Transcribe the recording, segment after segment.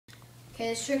Okay,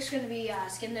 this trick's going to be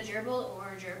skin the gerbil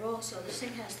or gerbil. So this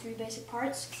thing has 3 basic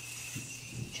parts.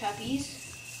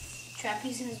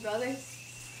 Trapeze and his brother.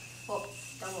 Well,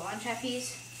 double on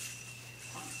trapeze.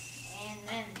 And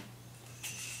then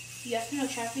you have to know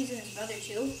trapeze and his brother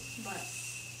too, but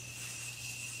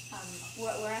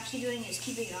what we're actually doing is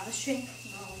keeping it on the string.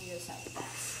 Normally do this like that.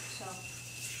 So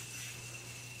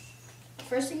the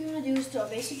first thing you want to do is do a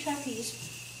basic trapeze,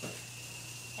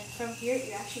 and from here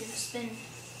you're actually going to spin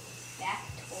back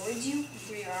towards you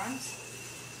through your arms.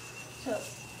 So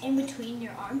in between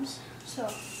your arms, so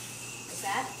like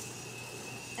that,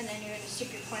 and then you're going to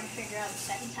stick your pointer finger out the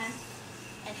second time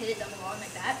and hit it double on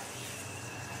like that.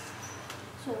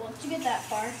 So once you get that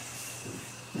far,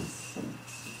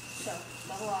 so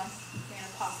double on, you're going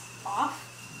to pop off,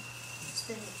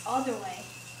 spin the other way,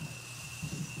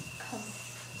 come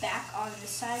back on this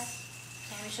side,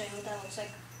 and let me show you what that looks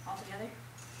like all together.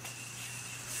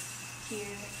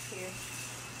 Here, here,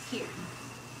 here.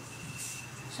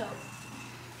 So,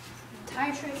 the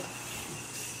entire trick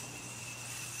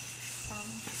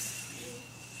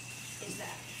is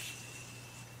that.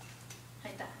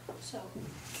 Like that. So,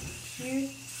 here,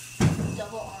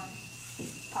 double on,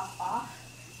 pop off,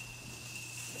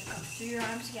 come through your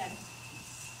arms again,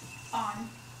 on,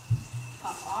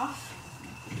 pop off.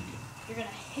 You're going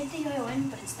to hit the yo-yo in,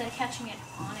 but instead of catching it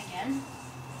on again,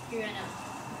 you're going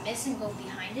to miss and go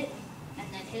behind it,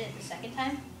 and then hit it the second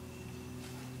time.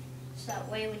 So that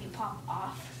way when you pop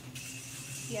off,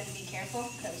 you have to be careful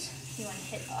because you want to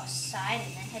hit a side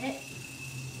and then hit it.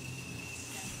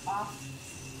 And off,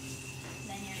 and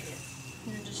then you're here.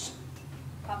 And then just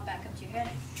pop back up to your head.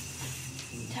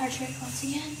 Entire trick once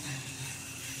again.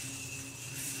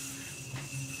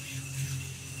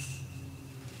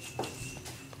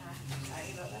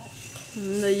 Sorry about that.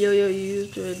 And the yo-yo you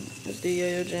used is the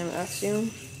Yo-Yo Jam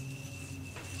Axiom.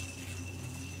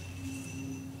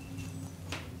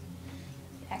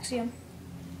 Axiom.